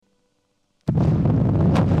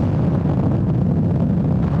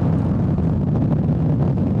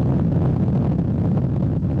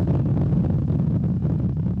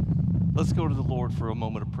for a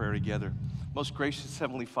moment of prayer together. Most gracious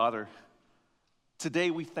Heavenly Father,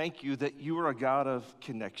 today we thank you that you are a God of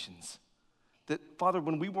connections. That, Father,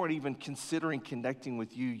 when we weren't even considering connecting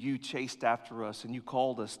with you, you chased after us and you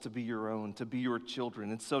called us to be your own, to be your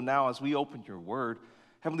children. And so now as we open your word,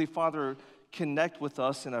 Heavenly Father, connect with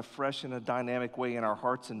us in a fresh and a dynamic way in our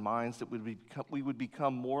hearts and minds, that we would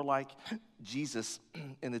become more like Jesus.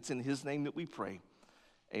 And it's in his name that we pray.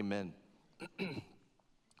 Amen.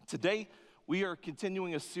 Today, we are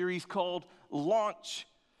continuing a series called Launch.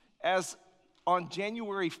 As on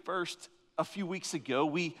January 1st, a few weeks ago,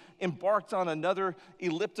 we embarked on another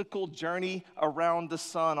elliptical journey around the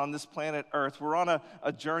sun on this planet Earth. We're on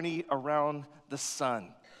a journey around the sun.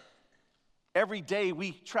 Every day,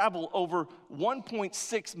 we travel over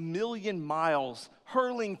 1.6 million miles,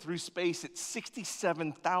 hurling through space at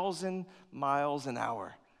 67,000 miles an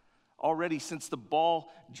hour. Already, since the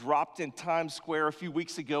ball dropped in Times Square a few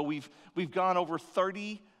weeks ago, we've gone over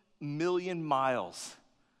 30 million miles.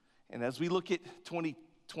 And as we look at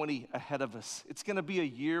 2020 ahead of us, it's going to be a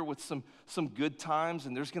year with some good times,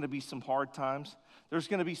 and there's going to be some hard times. There's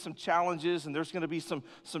going to be some challenges, and there's going to be some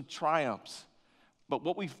triumphs. But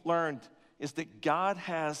what we've learned is that God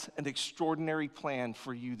has an extraordinary plan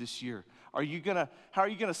for you this year. How are you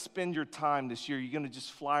gonna spend your time this year? Are you gonna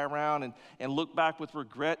just fly around and look back with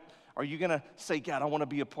regret? Are you gonna say, God, I wanna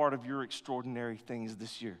be a part of your extraordinary things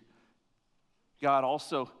this year? God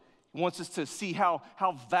also wants us to see how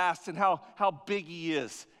vast and how big he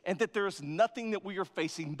is, and that there is nothing that we are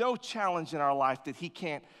facing, no challenge in our life that he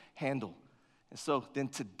can't handle. And so then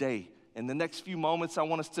today, in the next few moments, I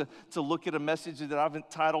want us to look at a message that I've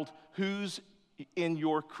entitled, Who's in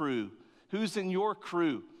Your Crew? Who's in your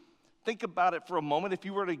crew? Think about it for a moment. If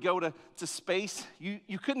you were to go to space,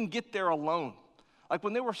 you couldn't get there alone. Like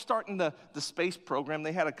when they were starting the space program,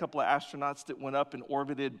 they had a couple of astronauts that went up and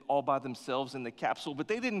orbited all by themselves in the capsule, but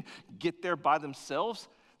they didn't get there by themselves.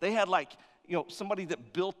 They had somebody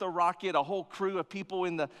that built the rocket, a whole crew of people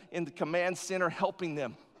in the command center helping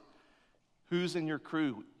them. Who's in your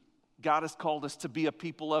crew? God has called us to be a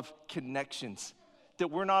people of connections, that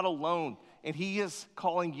we're not alone, and he is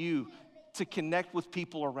calling you to connect with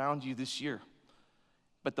people around you this year.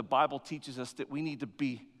 But the Bible teaches us that we need to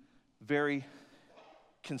be very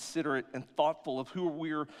considerate and thoughtful of who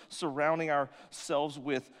we're surrounding ourselves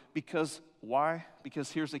with. Because why?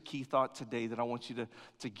 Because here's a key thought today that I want you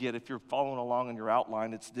to get. If you're following along in your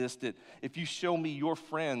outline, it's this, that if you show me your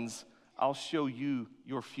friends, I'll show you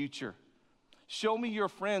your future. Show me your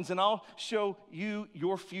friends, and I'll show you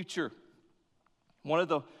your future. One of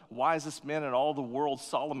the wisest men in all the world,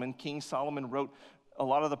 King Solomon, wrote a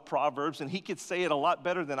lot of the Proverbs, and he could say it a lot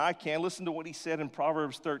better than I can. Listen to what he said in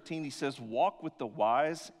Proverbs 13. He says, walk with the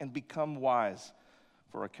wise and become wise,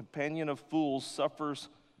 for a companion of fools suffers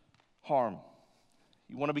harm.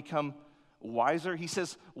 You want to become wiser? He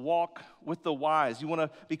says, walk with the wise. You want to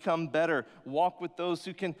become better? Walk with those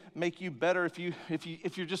who can make you better.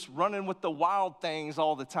 If you're just running with the wild things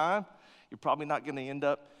all the time, you're probably not going to end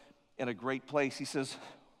up in a great place. He says,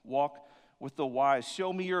 walk with the wise.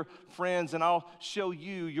 Show me your friends, and I'll show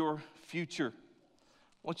you your future.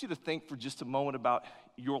 I want you to think for just a moment about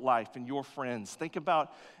your life and your friends. Think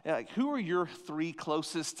about who are your three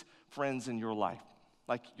closest friends in your life?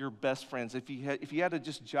 Like your best friends. If you had to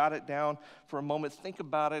just jot it down for a moment, think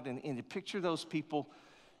about it and you picture those people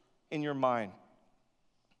in your mind.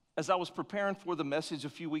 As I was preparing for the message a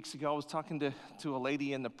few weeks ago, I was talking to a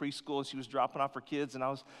lady in the preschool. She was dropping off her kids, and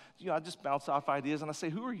I just bounced off ideas, and I say,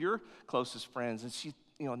 who are your closest friends? And she,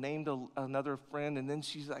 named another friend, and then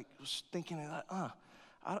she's like, thinking,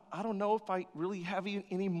 I don't know if I really have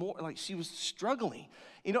any more. Like, she was struggling.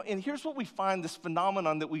 And here's what we find, this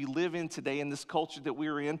phenomenon that we live in today in this culture that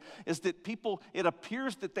we're in, is that people, it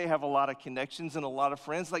appears that they have a lot of connections and a lot of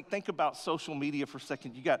friends. Like, think about social media for a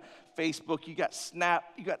second. You got Facebook, you got Snap,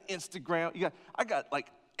 you got Instagram, I got like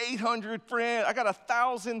 800 friends, I got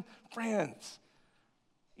 1,000 friends.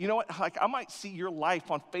 You know what, like I might see your life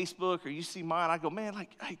on Facebook or you see mine, I go, man,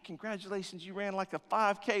 like, hey, congratulations, you ran like a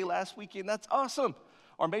 5K last weekend, that's awesome.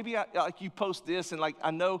 Or maybe you post this and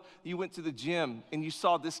I know you went to the gym and you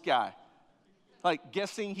saw this guy. Like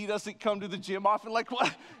guessing he doesn't come to the gym often. Like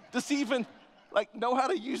what? Does he even know how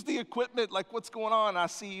to use the equipment? Like what's going on? I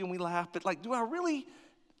see you and we laugh. But do I really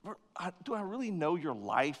know your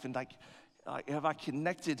life? And have I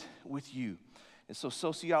connected with you? And so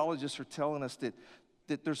sociologists are telling us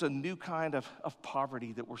that there's a new kind of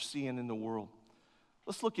poverty that we're seeing in the world.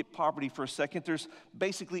 Let's look at poverty for a second. There's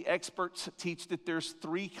basically experts teach that there's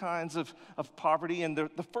three kinds of poverty, and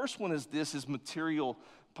the first one is material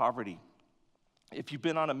poverty. If you've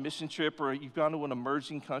been on a mission trip or you've gone to an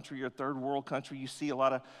emerging country or third world country, you see a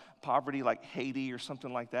lot of poverty like Haiti or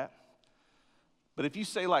something like that. But if you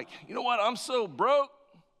say like, you know what, I'm so broke,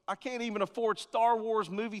 I can't even afford Star Wars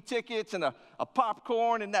movie tickets and a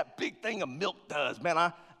popcorn and that big thing of milk does.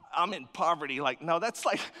 Man, I'm in poverty. Like, no, that's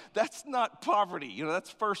not poverty. You know, that's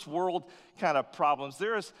first world kind of problems.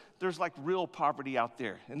 There's like real poverty out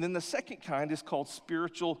there. And then the second kind is called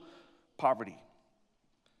spiritual poverty.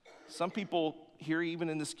 Some people here, even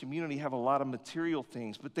in this community, have a lot of material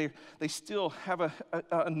things, but they still have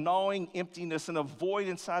a gnawing emptiness and a void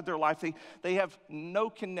inside their life. They have no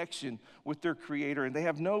connection with their Creator, and they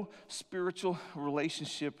have no spiritual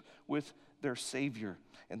relationship with their Savior,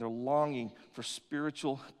 and they're longing for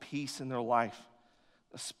spiritual peace in their life,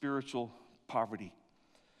 a spiritual poverty.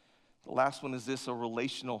 The last one is this, a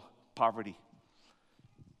relational poverty.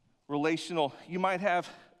 Relational, you might have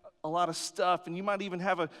a lot of stuff, and you might even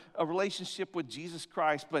have a relationship with Jesus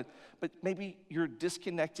Christ, but maybe you're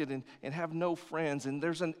disconnected and have no friends, and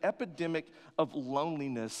there's an epidemic of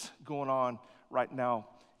loneliness going on right now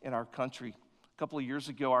in our country. A couple of years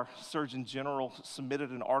ago, our Surgeon General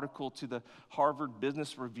submitted an article to the Harvard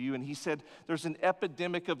Business Review, and he said there's an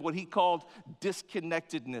epidemic of what he called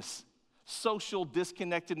disconnectedness, social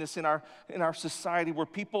disconnectedness in our society, where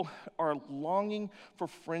people are longing for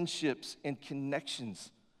friendships and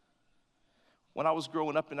connections. When I was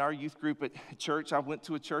growing up in our youth group at church, I went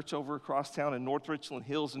to a church over across town in North Richland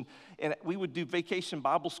Hills, and we would do vacation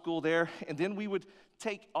Bible school there, and then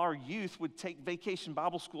our youth would take vacation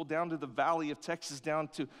Bible school down to the valley of Texas, down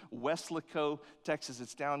to Weslaco, Texas.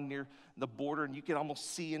 It's down near the border, and you can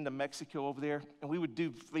almost see into Mexico over there. And we would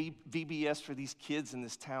do VBS for these kids in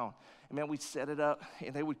this town. And man, we'd set it up,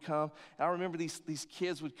 and they would come. And I remember these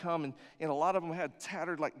kids would come, and a lot of them had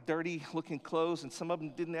tattered, like dirty-looking clothes, and some of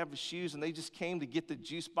them didn't have the shoes, and they just came to get the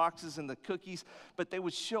juice boxes and the cookies. But they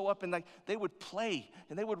would show up, and they would play,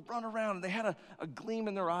 and they would run around, and they had a gleam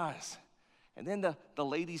in their eyes. And then the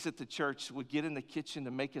ladies at the church would get in the kitchen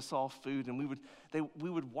to make us all food, and we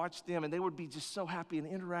would watch them, and they would be just so happy and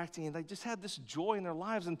interacting, and they just had this joy in their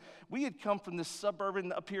lives. And we had come from this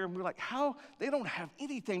suburban up here, and we were like, how? They don't have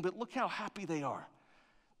anything, but look how happy they are.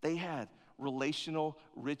 They had relational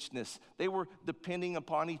richness. They were depending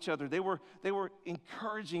upon each other. They were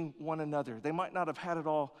encouraging one another. They might not have had it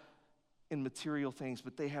all in material things,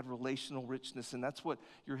 but they had relational richness, and that's what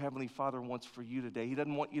your Heavenly Father wants for you today. He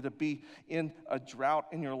doesn't want you to be in a drought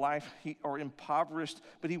in your life or impoverished,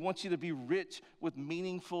 but He wants you to be rich with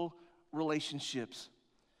meaningful relationships.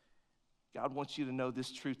 God wants you to know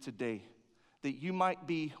this truth today, that you might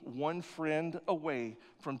be one friend away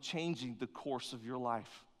from changing the course of your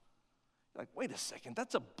life. Like, wait a second,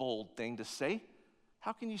 that's a bold thing to say.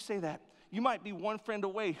 How can you say that? You might be one friend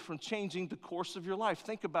away from changing the course of your life.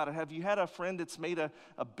 Think about it. Have you had a friend that's made a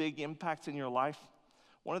big impact in your life?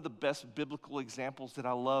 One of the best biblical examples that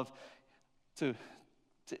I love to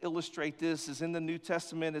illustrate this is in the New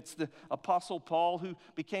Testament. It's the Apostle Paul, who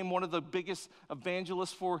became one of the biggest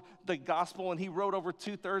evangelists for the gospel, and he wrote over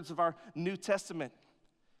 2/3 of our New Testament.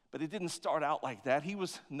 But it didn't start out like that. He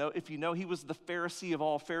was the Pharisee of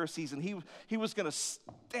all Pharisees, and he was going to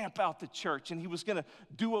stamp out the church, and he was going to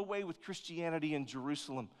do away with Christianity in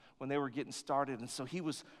Jerusalem when they were getting started. And so he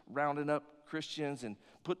was rounding up Christians and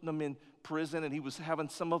putting them in prison, and he was having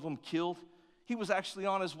some of them killed. He was actually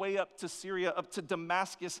on his way up to Syria, up to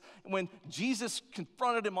Damascus, when Jesus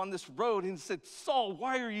confronted him on this road and said, "Saul,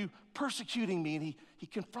 why are you persecuting me?" And he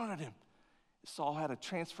confronted him. Saul had a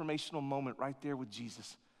transformational moment right there with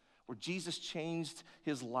Jesus, where Jesus changed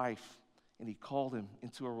his life, and he called him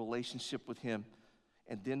into a relationship with him.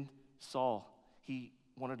 And then Saul, he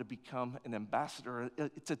wanted to become an ambassador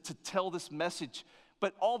to tell this message.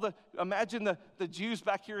 But imagine the Jews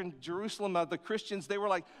back here in Jerusalem, the Christians, they were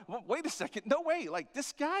like, wait a second, no way. Like,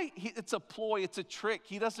 this guy, it's a ploy, it's a trick.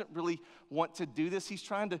 He doesn't really want to do this. He's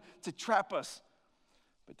trying to trap us.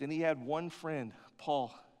 But then he had one friend,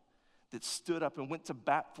 Paul, that stood up and went to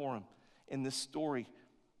bat for him in this story.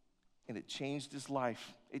 And it changed his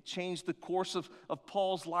life. It changed the course of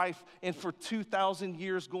Paul's life. And for 2,000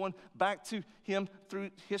 years, going back to him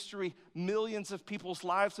through history, millions of people's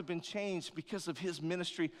lives have been changed because of his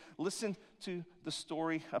ministry. Listen to the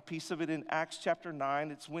story, a piece of it in Acts chapter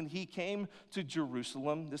 9. It's when he came to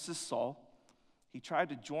Jerusalem. This is Saul. He tried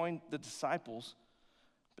to join the disciples,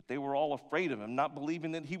 but they were all afraid of him, not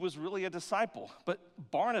believing that he was really a disciple. But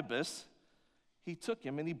Barnabas, he took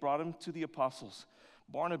him and he brought him to the apostles.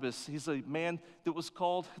 Barnabas, he's a man that was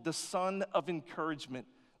called the son of encouragement.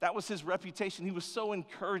 That was his reputation. He was so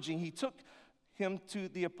encouraging. He took him to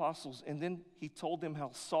the apostles, and then he told them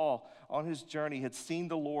how Saul, on his journey, had seen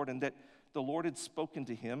the Lord, and that the Lord had spoken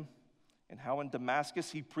to him, and how in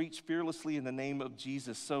Damascus he preached fearlessly in the name of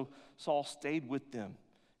Jesus. So Saul stayed with them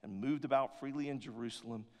and moved about freely in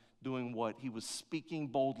Jerusalem, doing what? He was speaking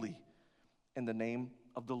boldly in the name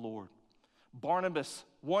of the Lord. Barnabas,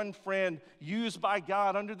 one friend used by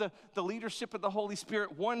God under the leadership of the Holy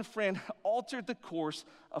Spirit, one friend altered the course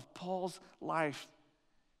of Paul's life.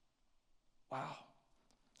 Wow.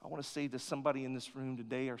 I want to say to somebody in this room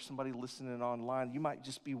today or somebody listening online, you might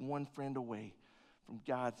just be one friend away from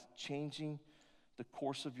God changing the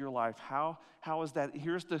course of your life. How is that?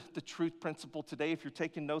 Here's the truth principle today. If you're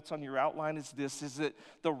taking notes on your outline, is that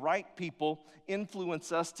the right people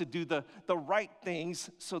influence us to do the right things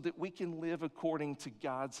so that we can live according to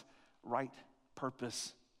God's right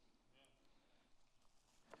purpose.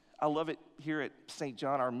 I love it here at St.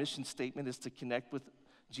 John. Our mission statement is to connect with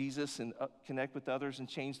Jesus and connect with others and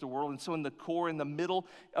change the world. And so in the core, in the middle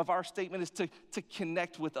of our statement is to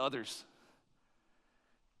connect with others.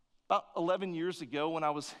 About 11 years ago when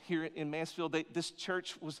I was here in Mansfield,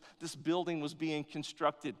 this building was being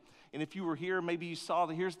constructed. And if you were here, maybe you saw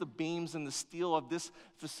that here's the beams and the steel of this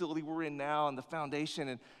facility we're in now and the foundation.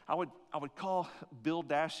 And I would call Bill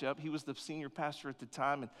Dash up. He was the senior pastor at the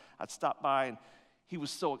time, and I'd stop by, and he was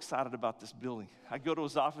so excited about this building. I go to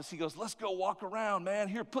his office. He goes, "Let's go walk around, man.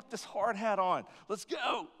 Here, put this hard hat on. Let's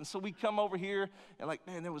go." And so we come over here, and like,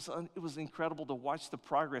 man, it was incredible to watch the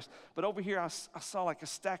progress. But over here, I saw like a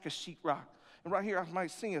stack of sheetrock. And right here, I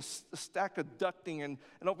might see a stack of ducting, and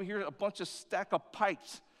over here, a bunch of stack of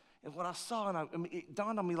pipes. And what I saw, it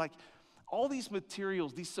dawned on me, like, all these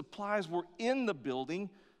materials, these supplies were in the building,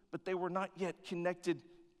 but they were not yet connected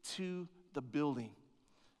to the building.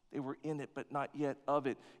 They were in it, but not yet of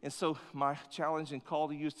it. And so my challenge and call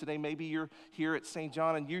to you is today, maybe you're here at St.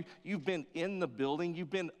 John and you've been in the building,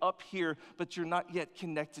 you've been up here, but you're not yet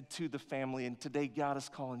connected to the family. And today God is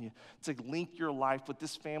calling you to link your life with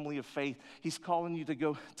this family of faith. He's calling you to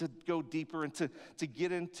go deeper and to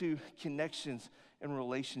get into connections and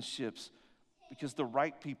relationships, because the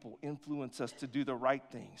right people influence us to do the right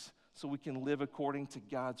things so we can live according to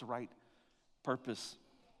God's right purpose.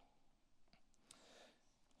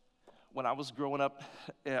 When I was growing up,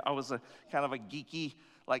 I was a kind of a geeky,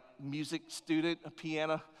 like, music student, a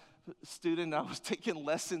piano student. I was taking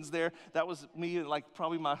lessons there. That was me, like, I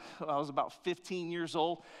was about 15 years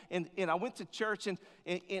old. And I went to church, and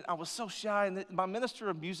I was so shy. And my minister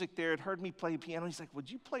of music there had heard me play piano. He's like,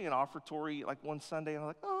 "Would you play an offertory, like, one Sunday?" And I'm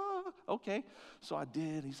like, "Oh, okay." So I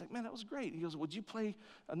did. He's like, "Man, that was great." He goes, "Would you play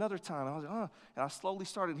another time?" And I was like, "Oh." And I slowly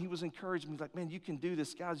started. He was encouraging me. He's like, "Man, you can do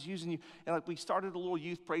this. God's using you." And like, we started a little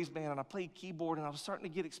youth praise band, and I played keyboard, and I was starting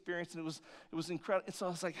to get experience, and it was incredible. And so I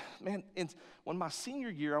was like, man, and when my senior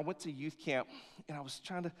year, I went to youth camp, and I was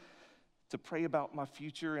trying to pray about my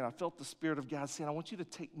future, and I felt the Spirit of God saying, "I want you to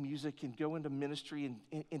take music and go into ministry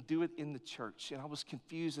and do it in the church." And I was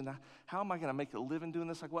confused, and how am I going to make a living doing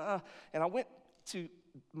this? Like, well, and I went to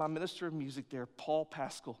my minister of music there, Paul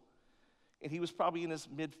Pascal, and he was probably in his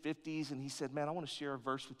mid-50s, and he said, "Man, I want to share a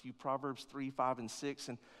verse with you, Proverbs 3, 5, and 6,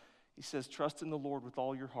 and he says, 'Trust in the Lord with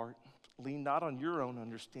all your heart. Lean not on your own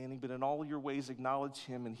understanding, but in all your ways acknowledge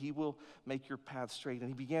him, and he will make your path straight.'" And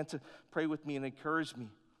he began to pray with me and encourage me,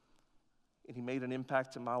 and he made an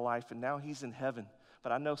impact in my life, and now he's in heaven.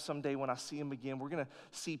 But I know someday when I see him again, we're going to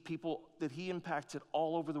see people that he impacted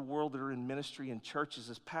all over the world that are in ministry and churches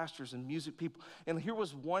as pastors and music people. And here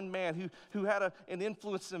was one man who had an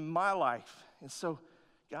influence in my life. And so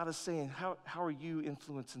God is saying, how are you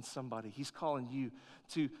influencing somebody? He's calling you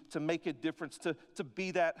to make a difference, to be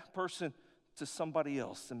that person to somebody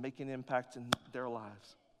else and make an impact in their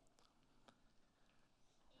lives.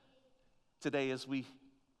 Today, as we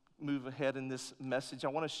move ahead in this message, I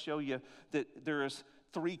want to show you that there is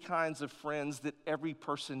 3 kinds of friends that every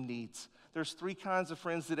person needs. There's 3 kinds of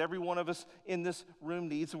friends that every one of us in this room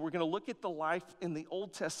needs, and we're going to look at the life in the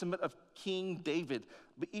Old Testament of King David,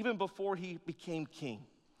 but even before he became king.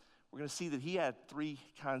 We're going to see that he had 3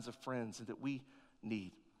 kinds of friends that we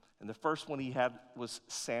need. And the first one he had was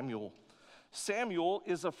Samuel. Samuel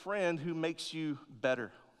is a friend who makes you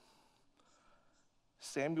better.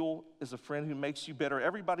 Samuel is a friend who makes you better.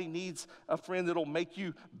 Everybody needs a friend that'll make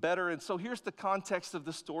you better. And so here's the context of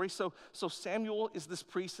the story. So Samuel is this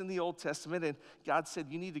priest in the Old Testament, and God said,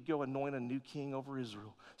 "You need to go anoint a new king over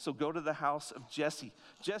Israel. So go to the house of Jesse."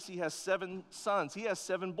 Jesse has 7 sons. He has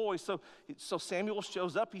 7 boys. So Samuel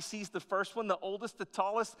shows up. He sees the first one, the oldest, the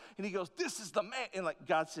tallest, and he goes, "This is the man." And like,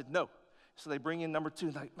 God said, "No." So they bring in number 2,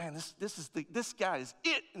 and like, "Man, this guy is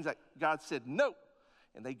it." And like, God said, "No."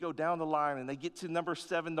 And they go down the line, and they get to number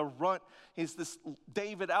 7, the runt. He's this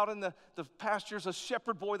David out in the pastures, a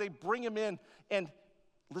shepherd boy. They bring him in, and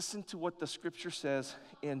listen to what the scripture says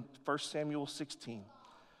in 1 Samuel 16.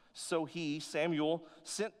 So he, Samuel,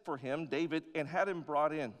 sent for him, David, and had him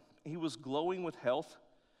brought in. He was glowing with health,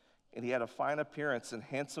 and he had a fine appearance and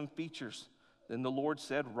handsome features. Then the Lord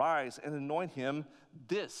said, "Rise and anoint him.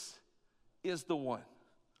 This is the one."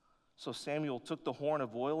 So Samuel took the horn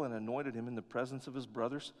of oil and anointed him in the presence of his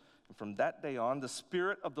brothers. And from that day on, the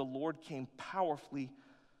Spirit of the Lord came powerfully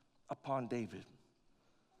upon David.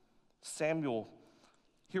 Samuel,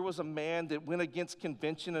 here was a man that went against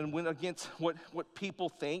convention and went against what people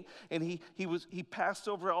think. And he passed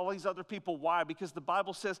over all these other people. Why? Because the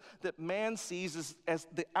Bible says that man sees as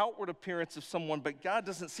the outward appearance of someone, but God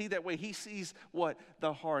doesn't see that way. He sees what?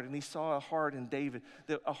 The heart. And he saw a heart in David,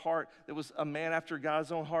 a heart that was a man after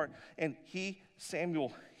God's own heart. And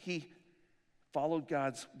Samuel, followed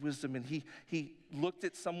God's wisdom, and he looked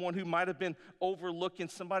at someone who might have been overlooking,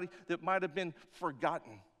 somebody that might have been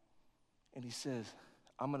forgotten. And he says,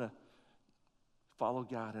 I'm going to follow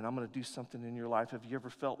God, and I'm going to do something in your life. Have you ever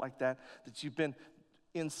felt like that you've been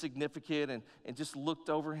insignificant and just looked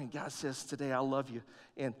over, and God says, today I love you,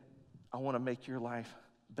 and I want to make your life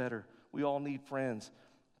better. We all need friends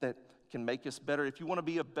that can make us better. If you want to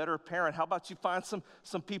be a better parent, how about you find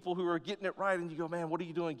some people who are getting it right, and you go, man, what are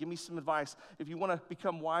you doing? Give me some advice. If you want to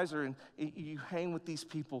become wiser, and you hang with these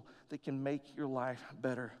people that can make your life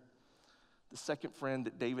better. The second friend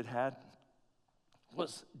that David had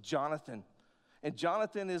was Jonathan. And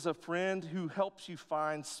Jonathan is a friend who helps you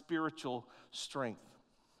find spiritual strength.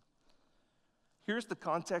 Here's the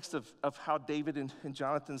context of how David and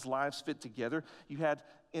Jonathan's lives fit together. You had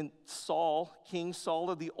in Saul, King Saul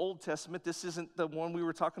of the Old Testament. This isn't the one we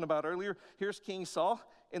were talking about earlier. Here's King Saul.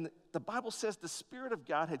 And the Bible says the Spirit of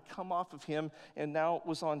God had come off of him and now it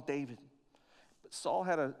was on David. But Saul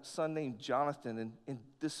had a son named Jonathan, and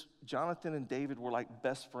this Jonathan and David were like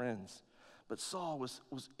best friends. But Saul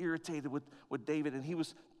was irritated with David, and he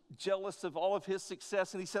was jealous of all of his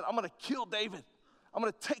success, and he said, I'm going to kill David. I'm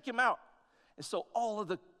going to take him out. And so all of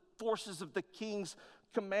the forces of the king's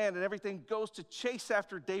command and everything goes to chase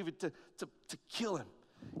after David to kill him.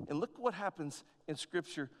 And look what happens in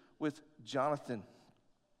Scripture with Jonathan.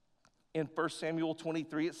 In 1 Samuel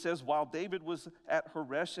 23, it says, while David was at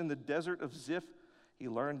Horesh in the desert of Ziph, he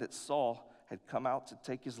learned that Saul had come out to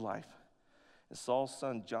take his life. And Saul's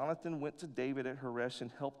son Jonathan went to David at Horesh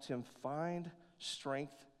and helped him find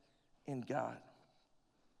strength in God.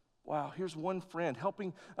 Wow, here's one friend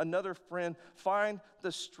helping another friend find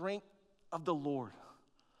the strength of the Lord.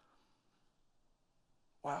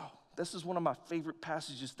 Wow, this is one of my favorite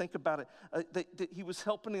passages. Think about it. That he was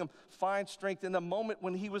helping him find strength in the moment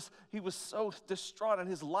when he was so distraught and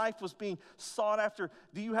his life was being sought after.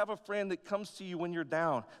 Do you have a friend that comes to you when you're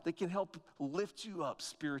down, that can help lift you up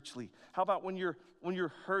spiritually? How about when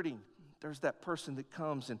you're hurting? There's that person that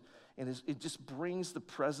comes and it just brings the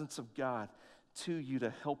presence of God to you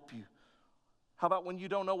to help you. How about when you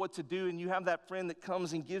don't know what to do and you have that friend that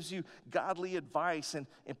comes and gives you godly advice and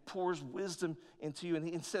pours wisdom into you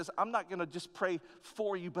and says, I'm not going to just pray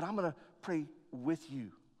for you, but I'm going to pray with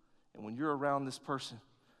you. And when you're around this person,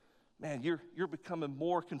 man, you're becoming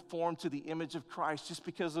more conformed to the image of Christ just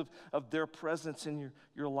because of their presence in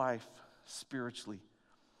your life spiritually.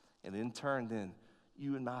 And in turn, then,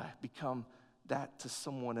 you and I become that to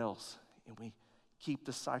someone else, and we keep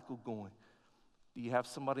the cycle going. Do you have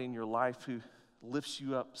somebody in your life who lifts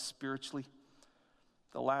you up spiritually?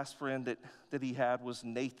 The last friend that he had was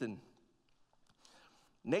Nathan.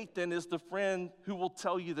 Nathan is the friend who will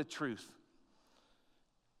tell you the truth.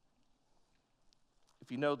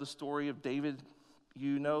 If you know the story of David,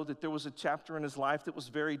 you know that there was a chapter in his life that was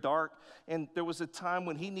very dark, and there was a time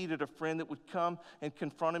when he needed a friend that would come and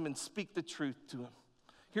confront him and speak the truth to him.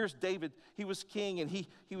 Here's David. He was king, and he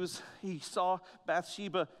saw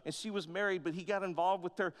Bathsheba, and she was married, but he got involved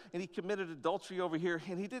with her, and he committed adultery over here.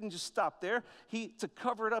 And he didn't just stop there. To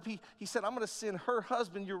cover it up, he said, I'm going to send her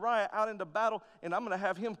husband Uriah out into battle, and I'm going to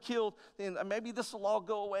have him killed, and maybe this will all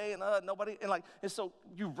go away, and nobody. And so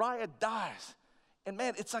Uriah dies. And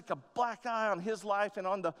man, it's like a black eye on his life and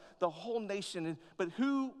on the whole nation. But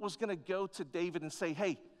who was going to go to David and say,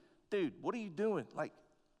 hey, dude, what are you doing? Like,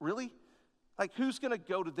 really? Like, who's going to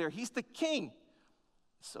go to there? He's the king.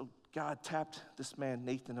 So God tapped this man,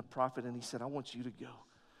 Nathan, a prophet, and he said, I want you to go.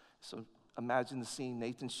 So imagine the scene.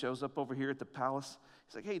 Nathan shows up over here at the palace.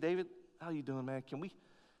 He's like, hey, David, how you doing, man? Can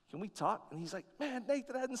we talk? And he's like, man,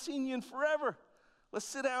 Nathan, I hadn't seen you in forever. Let's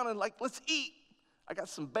sit down and let's eat. I got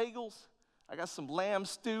some bagels. I got some lamb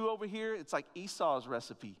stew over here. It's like Esau's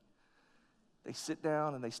recipe. They sit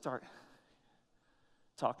down and they start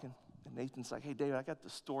talking. And Nathan's like, hey, David, I got the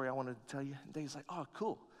story I wanted to tell you. And David's like, oh,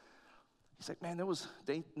 cool. He's like, man,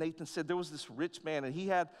 Nathan said there was this rich man, and he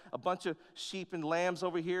had a bunch of sheep and lambs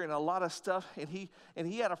over here and a lot of stuff, and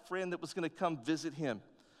he had a friend that was going to come visit him.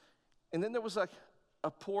 And then there was like a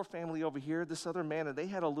poor family over here, this other man, and they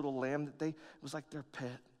had a little lamb that it was like their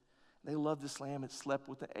pet. They loved this lamb. It slept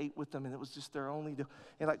with them, ate with them, and it was just their only.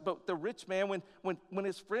 But the rich man, when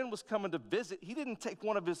his friend was coming to visit, he didn't take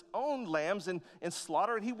one of his own lambs and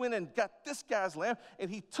slaughter it. He went and got this guy's lamb, and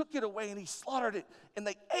he took it away, and he slaughtered it, and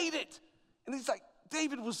they ate it. And he's like,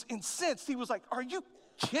 David was incensed. He was like, are you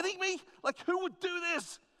kidding me? Like, who would do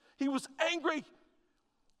this? He was angry.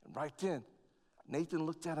 And right then, Nathan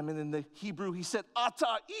looked at him, and in the Hebrew, he said,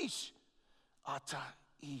 Ata ish. Ata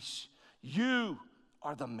ish. You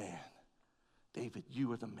are the man. David,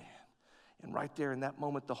 you are the man. And right there in that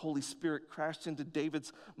moment, the Holy Spirit crashed into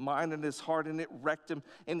David's mind and his heart, and it wrecked him.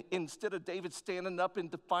 And instead of David standing up in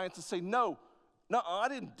defiance and saying, no, I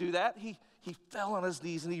didn't do that, he fell on his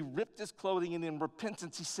knees and he ripped his clothing, and in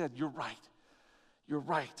repentance he said, you're right.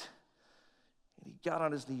 And he got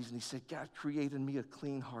on his knees and he said, God, create in me a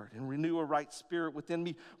clean heart and renew a right spirit within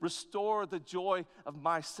me. Restore the joy of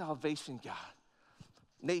my salvation, God.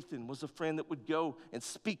 Nathan was a friend that would go and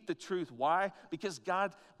speak the truth. Why? Because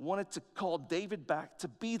God wanted to call David back to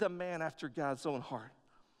be the man after God's own heart.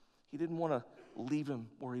 He didn't want to leave him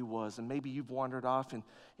where he was. And maybe you've wandered off and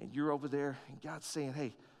you're over there and God's saying,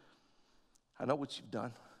 hey, I know what you've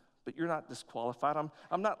done, but you're not disqualified.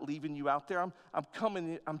 I'm not leaving you out there. I'm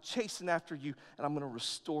coming, I'm chasing after you, and I'm going to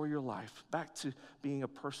restore your life back to being a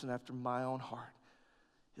person after my own heart.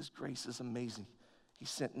 His grace is amazing. He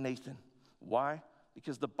sent Nathan. Why?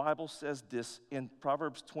 Because the Bible says this in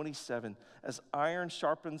Proverbs 27, as iron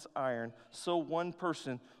sharpens iron, so one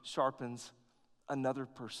person sharpens another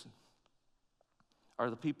person.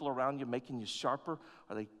 Are the people around you making you sharper?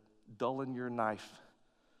 Are they dulling your knife?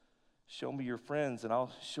 Show me your friends, and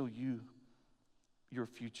I'll show you your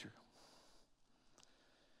future.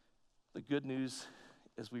 The good news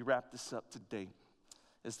as we wrap this up today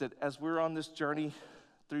is that as we're on this journey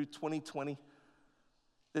through 2020,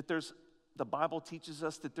 that the Bible teaches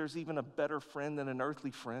us that there's even a better friend than an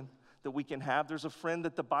earthly friend that we can have. There's a friend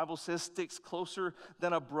that the Bible says sticks closer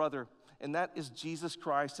than a brother, and that is Jesus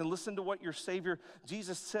Christ. And listen to what your Savior,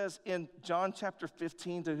 Jesus, says in John chapter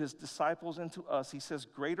 15 to his disciples and to us. He says,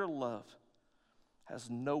 greater love has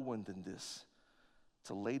no one than this,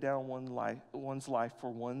 to lay down one's life for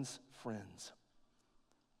one's friends.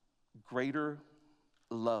 Greater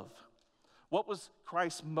love. What was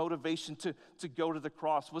Christ's motivation to go to the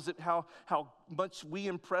cross? Was it how much we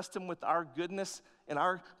impressed him with our goodness and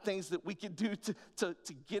our things that we could do to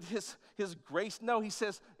get his grace? No, he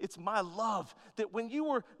says, it's my love, that when you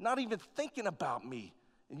were not even thinking about me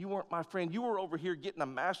and you weren't my friend, you were over here getting a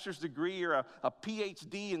master's degree or a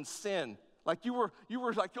PhD in sin. Like you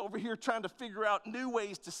were like over here trying to figure out new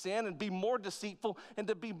ways to sin and be more deceitful and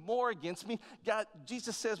to be more against me. God,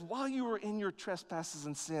 Jesus says, while you were in your trespasses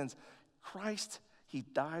and sins, Christ, he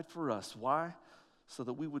died for us. Why? So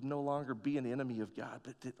that we would no longer be an enemy of God,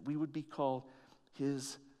 but that we would be called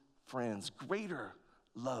his friends. Greater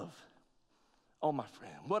love. Oh, my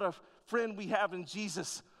friend, what a friend we have in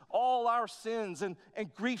Jesus. All our sins and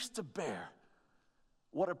griefs to bear.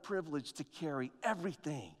 What a privilege to carry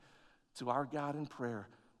everything to our God in prayer.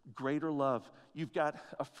 Greater love. You've got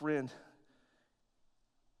a friend.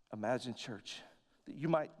 Imagine, church, that you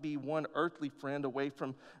might be one earthly friend away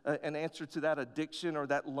from an answer to that addiction or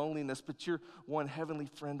that loneliness, but you're one heavenly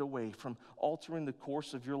friend away from altering the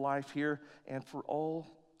course of your life here and for all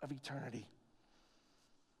of eternity.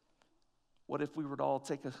 What if we were to all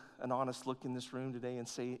take an honest look in this room today and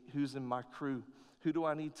say, who's in my crew? Who do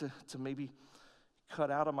I need to maybe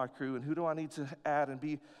cut out of my crew, and who do I need to add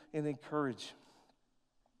and encourage?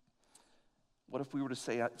 What if we were to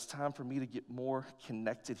say, it's time for me to get more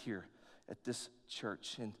connected here at this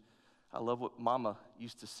church? And I love what Mama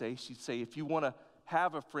used to say. She'd say, if you want to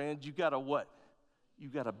have a friend, you got to what? You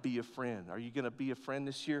got to be a friend. Are you going to be a friend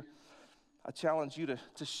this year? I challenge you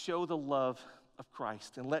to show the love of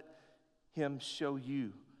Christ and let him show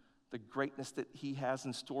you the greatness that he has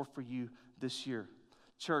in store for you this year.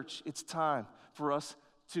 Church, it's time for us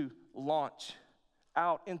to launch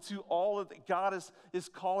out into all of that God is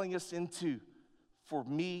calling us into for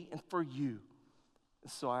me and for you. And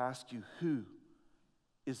so I ask you, who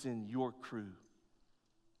is in your crew?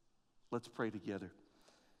 Let's pray together.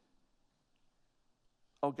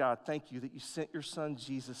 Oh God, thank you that you sent your son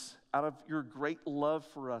Jesus out of your great love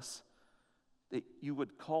for us, that you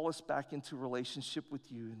would call us back into relationship with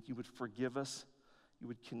you and you would forgive us, you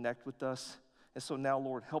would connect with us, And so now,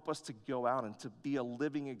 Lord, help us to go out and to be a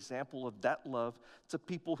living example of that love to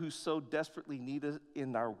people who so desperately need it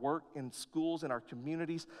in our work, in schools, in our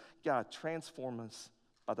communities. God, transform us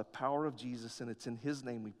by the power of Jesus, and it's in his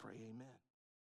name we pray, amen.